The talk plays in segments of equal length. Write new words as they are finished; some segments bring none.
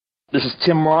This is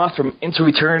Tim Roth from Into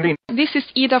Eternity. This is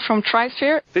Ida from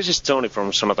Trisphere. This is Tony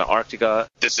from Sonata Arctica.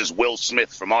 This is Will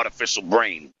Smith from Artificial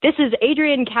Brain. This is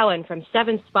Adrian Cowan from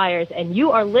Seven Spires, and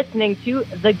you are listening to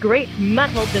The Great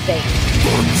Metal Debate.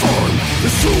 The time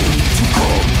is soon to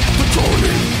come, the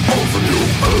dawning of a new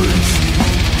age.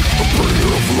 A bringer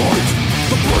of light,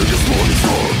 the brightest morning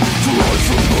star, to rise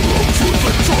from the low to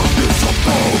the darkness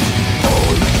above. I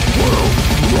will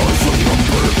rise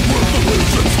unnumbered with the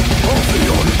legions of the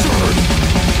undead.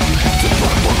 To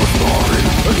back what was mine,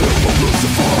 and it will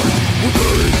crucify with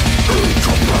me in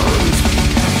command.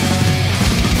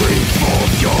 Bring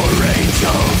forth your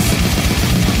angels,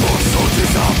 your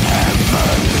soldiers of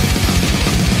heaven.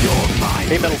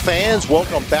 Hey metal fans,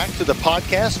 welcome back to the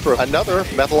podcast for another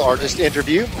metal artist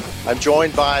interview. I'm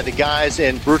joined by the guys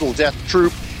in Brutal Death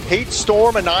Troop, Hate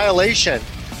Storm Annihilation.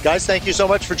 Guys, thank you so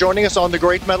much for joining us on the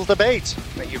Great Metal Debate.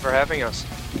 Thank you for having us.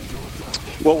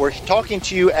 Well, we're talking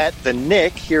to you at the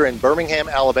Nick here in Birmingham,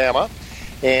 Alabama,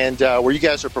 and where you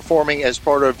guys are performing as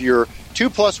part of your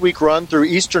 2+ week run through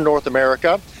Eastern North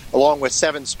America, along with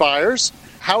Seven Spires.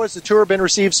 How has the tour been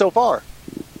received so far?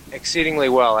 Exceedingly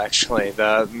well, actually.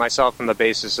 Myself and the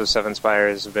bassist of Seven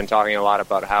Spires have been talking a lot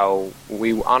about how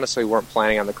we honestly weren't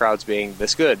planning on the crowds being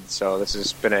this good. So this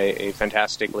has been a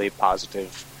fantastically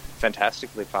positive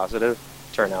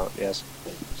turnout, yes.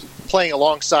 Playing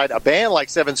alongside a band like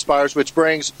Seven Spires, which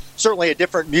brings certainly a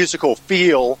different musical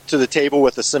feel to the table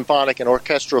with the symphonic and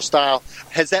orchestral style.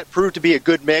 Has that proved to be a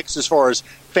good mix as far as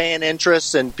fan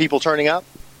interest and people turning up?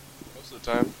 Most of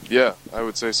the time, yeah, I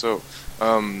would say so.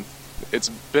 It's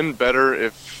been better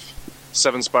if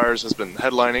Seven Spires has been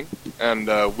headlining,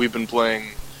 and we've been playing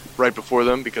right before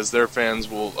them because their fans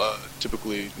will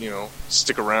typically,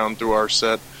 stick around through our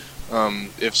set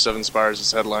if Seven Spires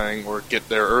is headlining or get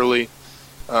there early.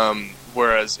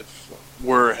 Whereas if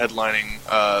we're headlining,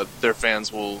 their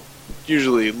fans will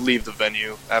usually leave the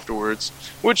venue afterwards,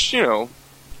 which,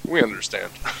 we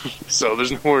understand. So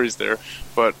there's no worries there.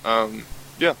 But,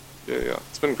 yeah.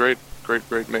 It's been great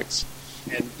mix.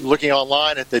 And looking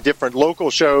online at the different local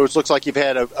shows, looks like you've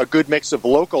had a good mix of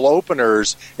local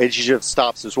openers and you have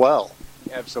stops as well.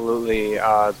 Absolutely.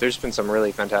 There's been some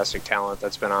really fantastic talent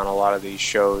that's been on a lot of these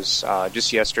shows.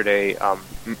 Just yesterday,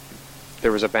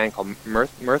 there was a band called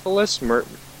Mirthless.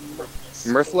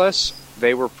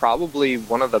 They were probably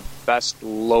one of the best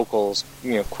locals,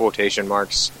 quotation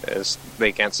marks, as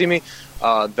they can't see me,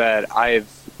 that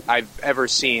I've ever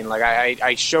seen. Like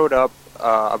I showed up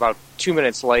about 2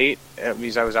 minutes late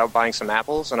because I was out buying some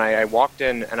apples, and I walked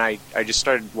in and I just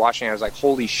started watching. I was like,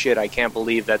 holy shit, I can't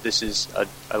believe that this is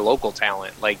a local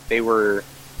talent. Like, they were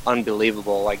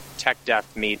unbelievable. Like, tech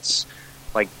death meets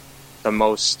like the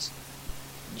most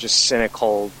just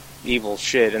cynical, evil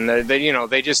shit, and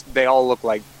they all look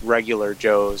like regular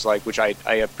Joes, like, which I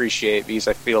appreciate, because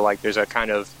I feel like there's a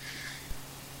kind of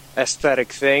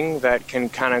aesthetic thing that can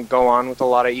kind of go on with a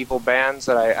lot of evil bands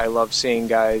that I love seeing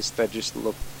guys that just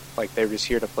look like they're just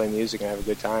here to play music and have a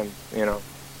good time,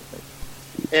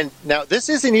 And now, this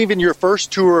isn't even your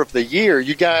first tour of the year.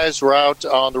 You guys were out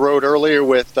on the road earlier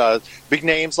with big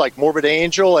names like Morbid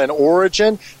Angel and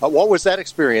Origin. What was that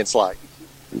experience like?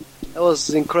 That was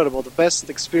incredible. The best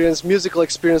musical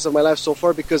experience of my life so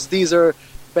far, because these are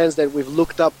bands that we've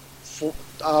looked up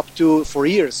to for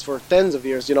years, for tens of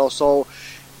years, so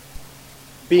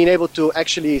being able to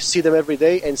actually see them every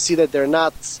day and see that they're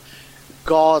not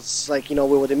gods like we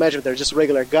would imagine. They're just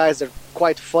regular guys. They're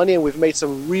quite funny, and we've made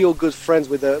some real good friends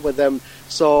with them,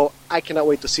 so I cannot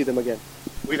wait to see them again.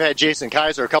 We've had Jason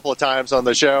Kaiser a couple of times on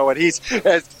the show, and he's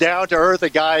as down-to-earth a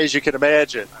guy as you can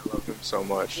imagine. I love him so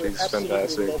much. He's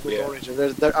fantastic.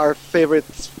 Yeah. They're our favorite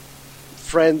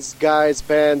friends, guys,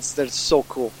 bands. They're so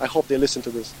cool. I hope they listen to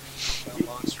this.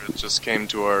 Monstrous just came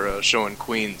to our show in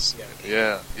Queens.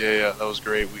 Yeah. That was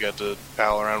great. We got to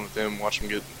pal around with him, watch him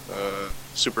get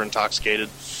super intoxicated.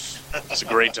 It's a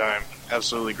great time.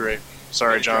 Absolutely great.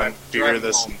 Sorry, John, if you hear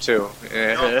this too.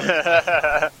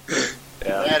 Yeah.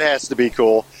 Yeah. That has to be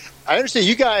cool. I understand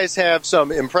you guys have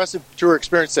some impressive tour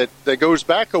experience that goes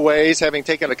back a ways, having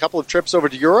taken a couple of trips over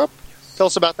to Europe. Tell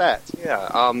us about that.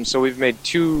 Yeah, so we've made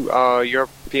 2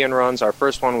 European runs. Our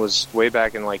first one was way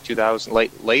back in like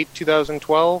late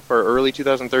 2012 or early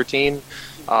 2013, in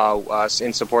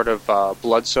support of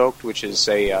Bloodsoaked, which is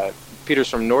Peter's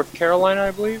from North Carolina,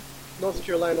 I believe. North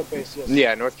Carolina based, yes.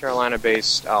 Yeah, North Carolina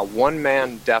based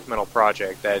one-man death metal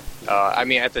project that,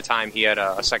 at the time he had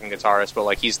a second guitarist,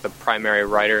 but he's the primary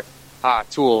writer.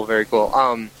 Tool, very cool.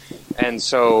 And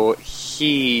so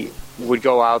he would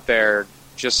go out there,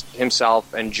 just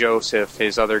himself and Joseph,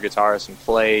 his other guitarist, and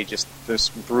play just this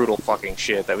brutal fucking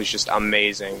shit that was just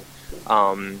amazing.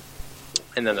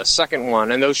 And then the second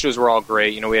one, and those shows were all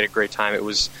great. You know, we had a great time. It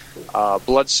was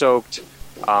Blood Soaked,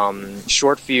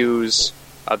 Short Fuse.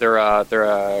 They're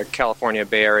a California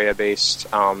Bay Area based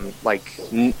like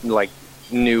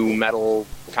new metal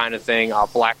kind of thing.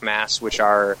 Black Mass, which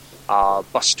are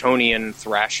Bostonian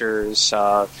thrashers,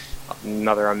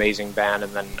 another amazing band,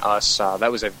 and then us.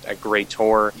 That was a great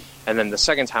tour. And then the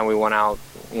second time we went out,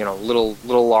 you know, little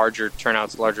larger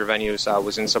turnouts, larger venues,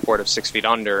 was in support of 6 Feet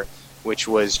Under, which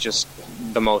was just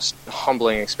the most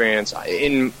humbling experience.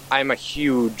 I'm a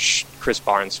huge Chris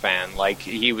Barnes fan. Like,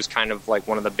 he was kind of like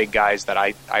one of the big guys that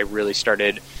I really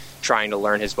started trying to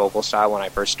learn his vocal style when I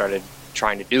first started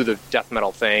trying to do the death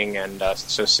metal thing. And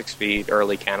so 6 Feet,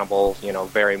 early Cannibal, you know,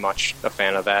 very much a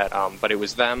fan of that. But it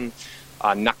was them,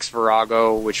 Nux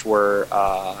Virago, which were,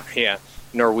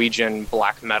 Norwegian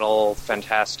black metal,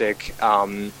 fantastic.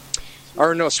 Or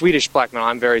no, Swedish black metal,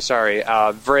 I'm very sorry.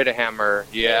 Vredehammer,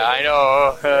 yeah, I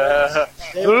know.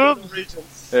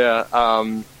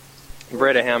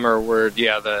 Vredehammer were,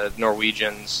 the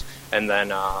Norwegians, and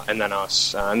then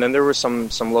us. And then there was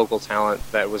some local talent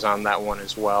that was on that one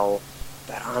as well.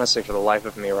 That honestly, for the life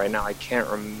of me right now, I can't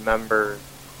remember.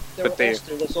 They were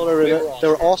Austrian, that's all I remember. They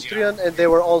were Austrian, and they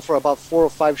were on for about 4 or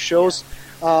 5 shows.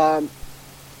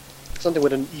 Something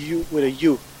with a U.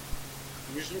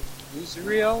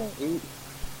 Uzziel?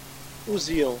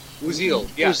 Uziel.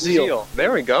 Yeah, Uziel.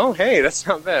 There we go. Hey, that's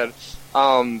not bad.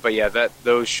 But yeah,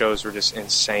 those shows were just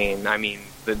insane. I mean,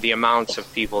 the amounts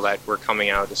of people that were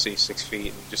coming out to see 6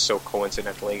 Feet and just so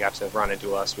coincidentally got to run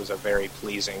into us was a very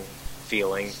pleasing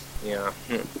feeling. Yeah.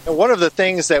 And one of the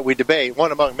things that we debate,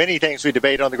 one among many things we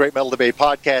debate on the Great Metal Debate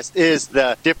podcast, is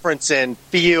the difference in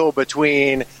feel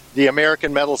between the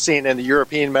American metal scene and the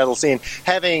European metal scene.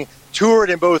 Having toured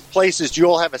in both places, do you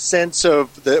all have a sense of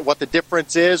what the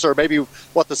difference is, or maybe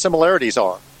what the similarities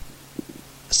are?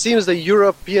 Seems the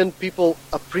European people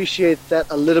appreciate that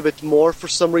a little bit more for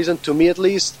some reason, to me at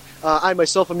least. I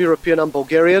myself am European, I'm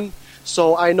Bulgarian,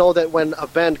 so I know that when a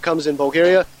band comes in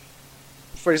Bulgaria,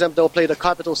 for example, they'll play the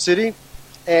capital city,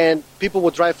 and people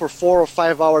would drive for 4 or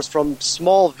 5 hours from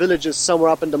small villages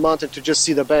somewhere up in the mountain to just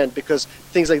see the band, because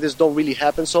things like this don't really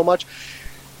happen so much.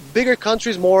 Bigger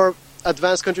countries, more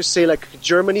advanced countries, say like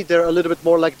Germany, they're a little bit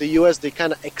more like the US. They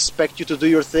kind of expect you to do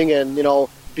your thing and, you know,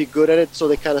 be good at it, so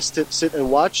they kind of sit and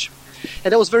watch.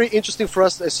 And that was very interesting for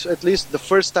us, at least the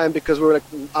first time, because we were like,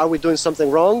 are we doing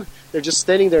something wrong? They're just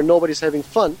standing there, nobody's having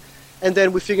fun. And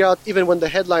then we figure out, even when the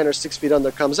headliner 6 Feet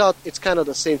Under comes out, it's kind of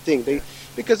the same thing.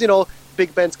 Because, you know,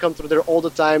 big bands come through there all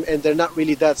the time, and they're not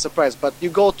really that surprised. But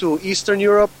you go to Eastern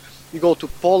Europe, you go to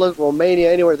Poland,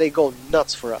 Romania, anywhere, they go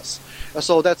nuts for us.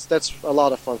 So that's a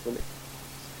lot of fun for me.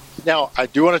 Now, I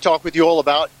do want to talk with you all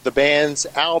about the band's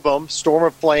album, Storm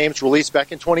of Flames, released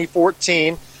back in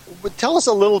 2014. But tell us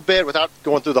a little bit, without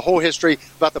going through the whole history,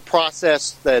 about the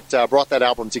process that brought that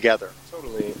album together.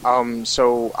 Totally.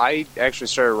 So I actually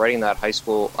started writing that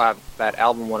that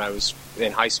album when I was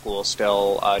in high school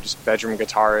still, just bedroom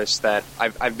guitarist. That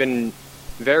I've been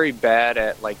very bad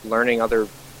at like learning other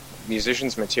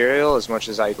musicians' material as much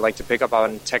as I like to pick up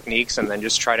on techniques and then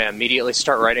just try to immediately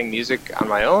start writing music on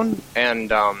my own.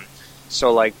 And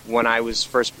so like when I was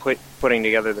first putting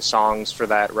together the songs for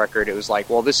that record, it was like,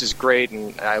 well, this is great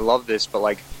and I love this, but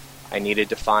like I needed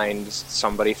to find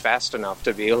somebody fast enough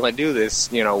to be able to do this,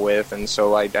 you know, with. And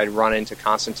so I'd run into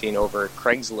Constantine over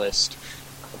Craigslist.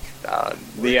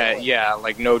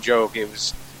 Like no joke. It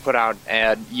was put out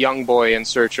ad, young boy in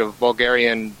search of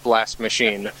Bulgarian blast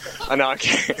machine.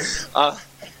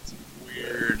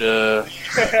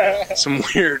 Some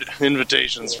weird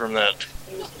invitations from that.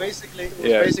 It was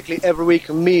basically every week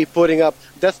me putting up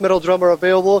death metal drummer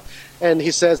available, and he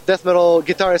says death metal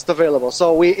guitarist available.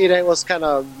 So it was kind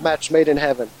of match made in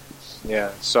heaven.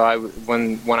 Yeah. So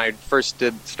when I first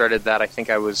started that, I think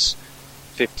I was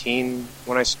 15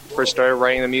 when I first started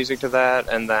writing the music to that,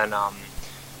 and then I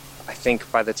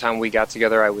think by the time we got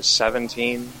together, I was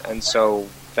 17, and so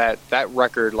that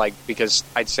record, like, because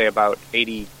I'd say about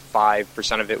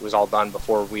 85% of it was all done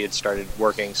before we had started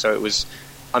working, so it was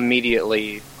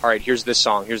immediately, all right, here's this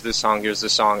song, here's this song, here's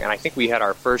this song, and I think we had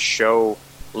our first show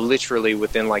literally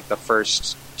within like the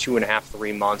first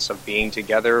 2.5-3 months of being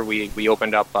together. We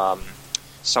opened up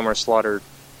Summer Slaughter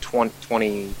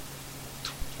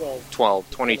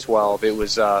 2012. It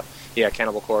was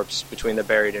Cannibal Corpse, Between the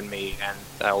Buried and Me, and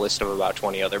a list of about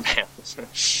 20 other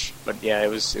bands. But yeah, it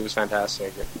was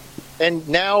fantastic. And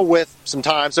now with some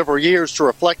time, several years to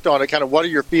reflect on it, kind of what are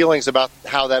your feelings about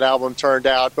how that album turned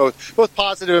out, both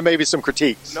positive and maybe some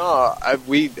critiques? No,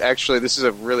 we actually, this is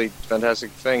a really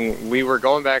fantastic thing. We were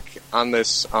going back on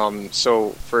this, so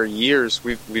for years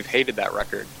we've hated that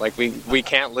record. Like we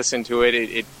can't listen to it.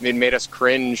 It made us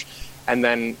cringe. And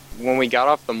then when we got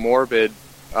off the Morbid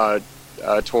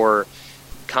tour,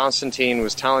 Constantine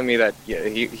was telling me that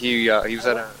he was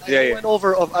at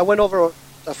I went over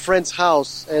a friend's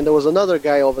house, and there was another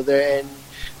guy over there, and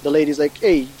the lady's like,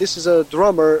 "Hey, this is a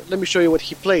drummer, let me show you what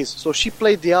he plays." So she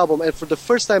played the album, and for the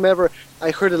first time ever I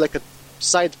heard it like a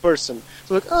side person.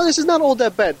 So like, oh, this is not all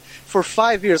that bad. For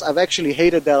 5 years I've actually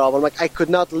hated that album. Like, I could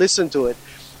not listen to it,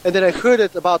 and then I heard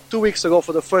it about 2 weeks ago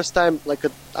for the first time, like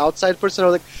an outside person. I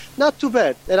was like, not too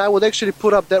bad. And I would actually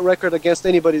put up that record against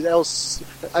anybody else,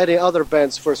 any other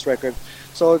band's first record.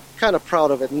 So kind of proud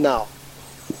of it now.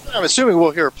 I'm assuming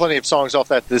we'll hear plenty of songs off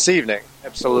that this evening.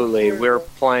 Absolutely. We're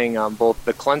playing both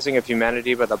The Cleansing of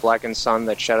Humanity by the Blackened Sun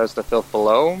That Shadows the Filth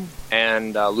Below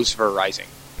and Lucifer Rising.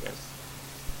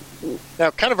 Yes.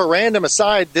 Now, kind of a random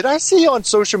aside, did I see on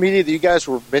social media that you guys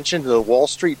were mentioned in the Wall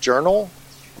Street Journal?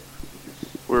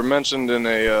 We were mentioned in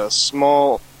a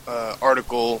small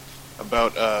article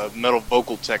about metal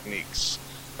vocal techniques,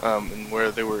 and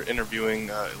where they were interviewing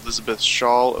Elizabeth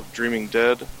Shaw of Dreaming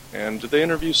Dead. And did they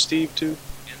interview Steve too?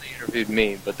 Interviewed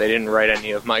me, but they didn't write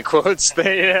any of my quotes.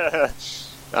 It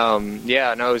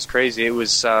was crazy. It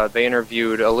was they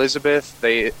interviewed Elizabeth,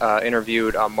 they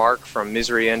interviewed Mark from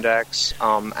Misery Index,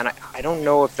 and I don't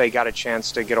know if they got a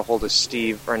chance to get a hold of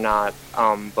Steve or not,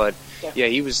 but yeah,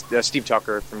 he was Steve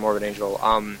Tucker from Morbid Angel.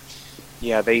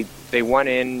 They went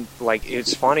in, like,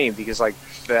 it's funny because like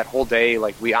that whole day,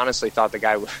 like, we honestly thought the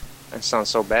guy that sounds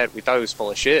so bad, we thought he was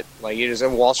full of shit. Like, he was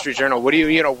in Wall Street Journal, what are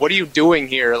you doing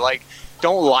here? Like,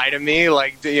 don't lie to me,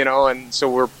 like, and so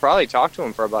we're probably talked to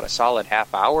him for about a solid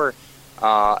half hour,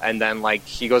 and then, like,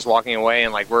 he goes walking away,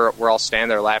 and, like, we're all standing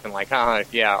there laughing, like,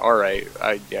 yeah, all right,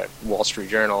 Wall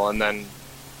Street Journal, and then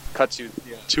cut to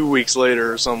 2 weeks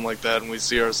later or something like that, and we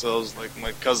see ourselves, like,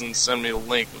 my cousin sent me a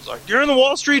link, it was like, you're in the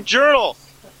Wall Street Journal!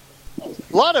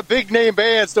 A lot of big-name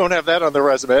bands don't have that on their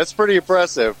resume. That's pretty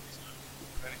impressive.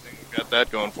 If anything, we've got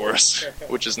that going for us,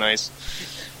 which is nice.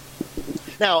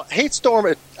 Now,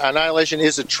 Hatestorm Annihilation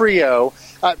is a trio.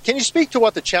 Can you speak to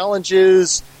what the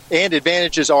challenges and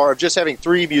advantages are of just having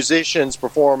three musicians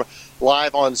perform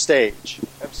live on stage?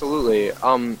 Absolutely.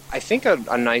 I think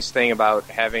a nice thing about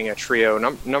having a trio,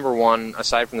 number one,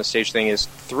 aside from the stage thing, is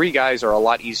three guys are a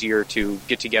lot easier to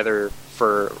get together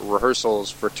for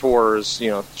rehearsals, for tours,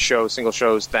 single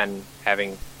shows, than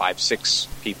having 5-6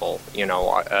 people,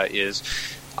 is.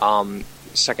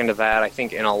 Second to that, I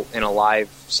think in a live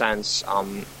sense,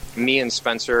 me and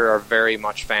Spencer are very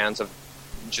much fans of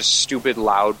just stupid,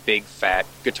 loud, big, fat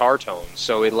guitar tones.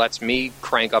 So it lets me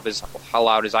crank up how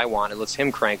loud as I want. It lets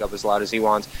him crank up as loud as he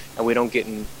wants, and we don't get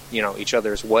in each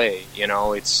other's way.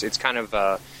 It's kind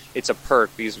of it's a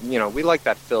perk because we like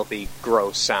that filthy,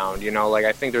 gross sound. Like,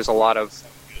 I think there's a lot of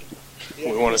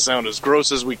we want to sound as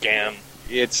gross as we can.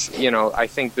 It's I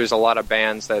think there's a lot of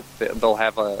bands that they'll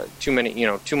have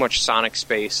too much sonic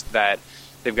space that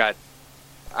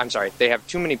they have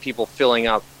too many people filling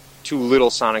up too little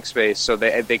sonic space, so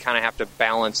they kind of have to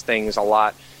balance things a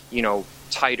lot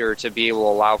tighter to be able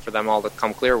to allow for them all to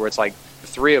come clear, where it's like the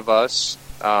three of us,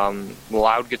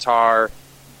 loud guitar,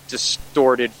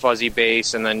 distorted fuzzy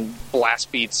bass, and then blast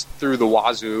beats through the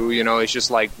wazoo. It's just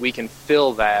like we can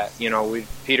fill that.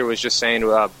 Peter was just saying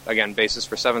to again, bassist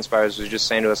for Seven Spires, was just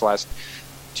saying to us last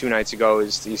 2 nights ago,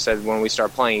 he said when we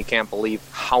start playing, he can't believe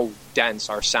how dense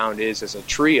our sound is as a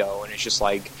trio. And it's just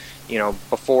like,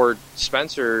 before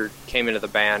Spencer came into the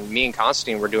band, me and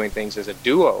Constantine were doing things as a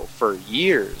duo for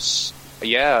years.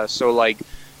 Yeah, so like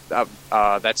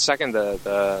that second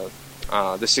the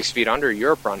 6 Feet Under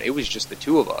Europe run, it was just the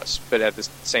two of us. But at the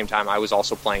same time, I was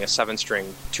also playing a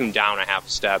 7-string tuned down a half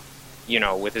step,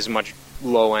 with as much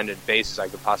low-ended bass as I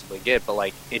could possibly get. But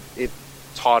like it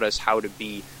taught us how to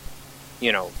be,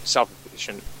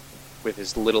 self-efficient with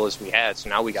as little as we had. So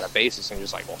now we got a bassist and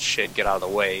just like, well, shit, get out of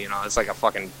the way. It's like a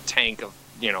fucking tank of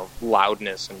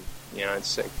loudness, and it's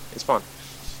sick. It's fun.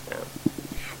 Yeah.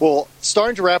 Well,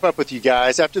 starting to wrap up with you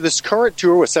guys, after this current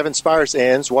tour with Seven Spires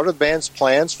ends, what are the band's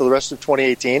plans for the rest of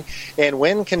 2018, and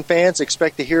when can fans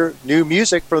expect to hear new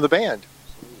music from the band?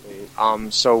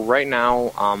 So right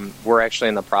now, we're actually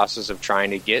in the process of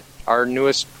trying to get our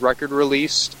newest record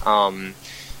released.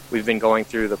 We've been going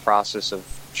through the process of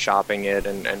shopping it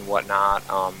and whatnot,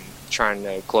 trying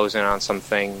to close in on some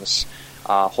things.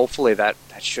 Hopefully that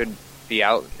should be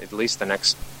out at least the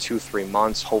next 2-3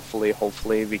 months,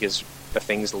 hopefully, because the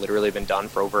thing's literally been done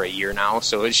for over a year now,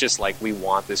 so it's just like we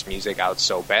want this music out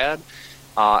so bad.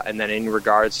 And then in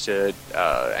regards to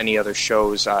any other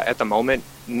shows, at the moment,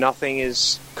 nothing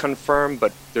is confirmed,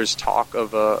 but there's talk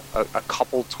of a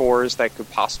couple tours that could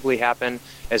possibly happen,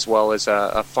 as well as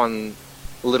a fun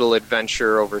little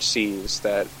adventure overseas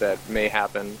that may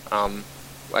happen.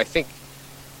 I think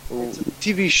it's a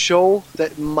TV show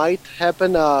that might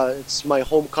happen. It's my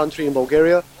home country in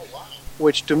Bulgaria,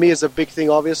 which to me is a big thing,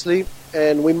 obviously,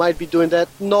 and we might be doing that.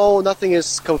 No, nothing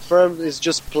is confirmed. It's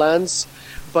just plans,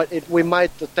 but we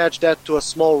might attach that to a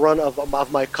small run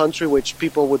of my country, which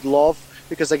people would love,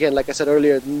 because again, like I said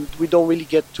earlier, we don't really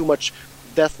get too much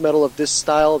death metal of this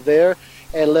style there,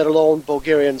 and let alone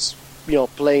Bulgarians,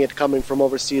 playing it coming from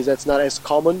overseas. That's not as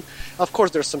common. Of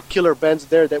course, there's some killer bands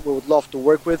there that we would love to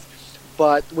work with,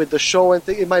 but with the show and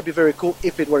it might be very cool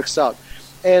if it works out.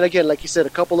 And again, like you said, a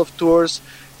couple of tours.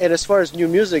 And as far as new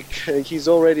music, he's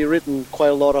already written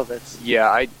quite a lot of it.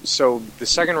 Yeah, so the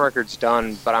second record's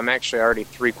done, but I'm actually already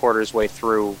 3/4 way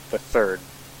through the third.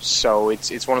 So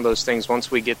it's one of those things.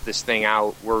 Once we get this thing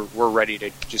out, we're ready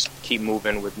to just keep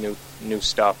moving with new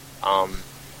stuff.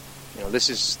 This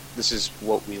is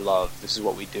what we love. This is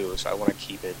what we do. So I want to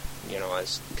keep it,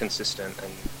 as consistent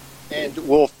And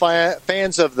will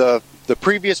fans of the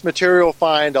previous material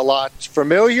find a lot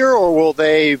familiar, or will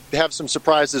they have some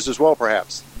surprises as well,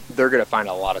 perhaps? They're going to find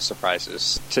a lot of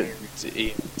surprises.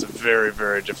 It's a very,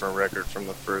 very different record from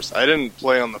the first. I didn't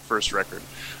play on the first record.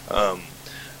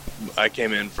 I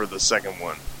came in for the second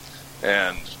one.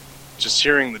 And just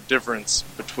hearing the difference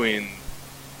between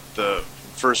the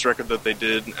first record that they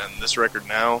did and this record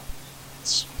now,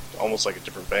 it's almost like a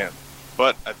different band.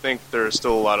 But I think there are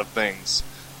still a lot of things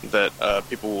that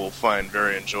people will find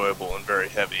very enjoyable and very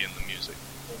heavy in the music.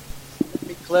 Let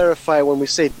me clarify, when we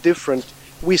say different,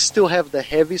 we still have the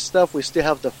heavy stuff, we still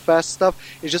have the fast stuff.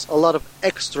 It's just a lot of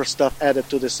extra stuff added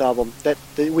to this album that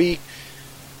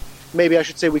maybe I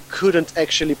should say we couldn't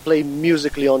actually play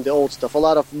musically on the old stuff. A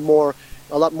lot more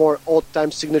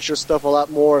old-time signature stuff, a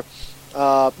lot more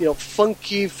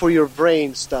funky for your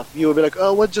brain stuff. You would be like,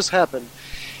 oh, what just happened?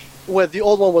 Where the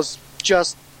old one was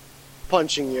just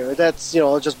punching you. That's,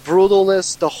 just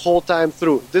brutalness the whole time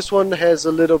through. This one has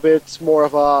a little bit more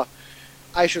of a,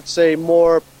 I should say,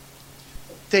 more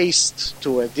taste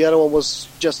to it. The other one was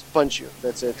just punch you.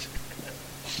 That's it.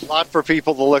 A lot for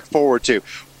people to look forward to.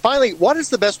 Finally, what is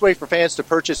the best way for fans to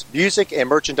purchase music and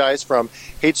merchandise from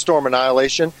Hatestorm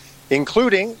Annihilation,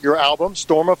 including your album,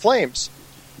 Storm of Flames?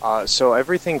 So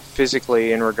everything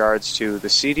physically in regards to the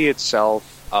CD itself,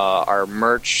 our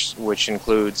merch, which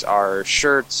includes our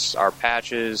shirts, our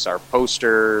patches, our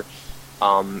poster,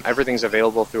 everything's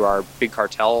available through our Big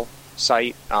Cartel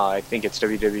site. I think it's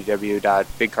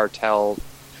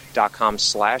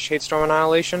www.bigcartel.com/Hatestorm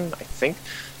Annihilation, I think.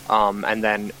 And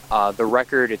then the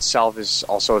record itself is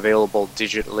also available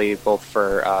digitally, both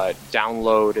for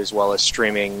download as well as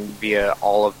streaming via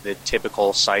all of the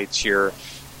typical sites, your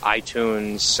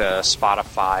iTunes,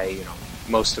 Spotify,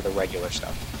 most of the regular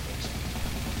stuff.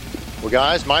 Well,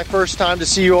 guys, my first time to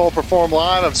see you all perform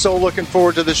live. I'm so looking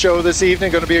forward to the show this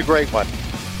evening. Going to be a great one.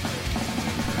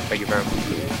 Thank you very much.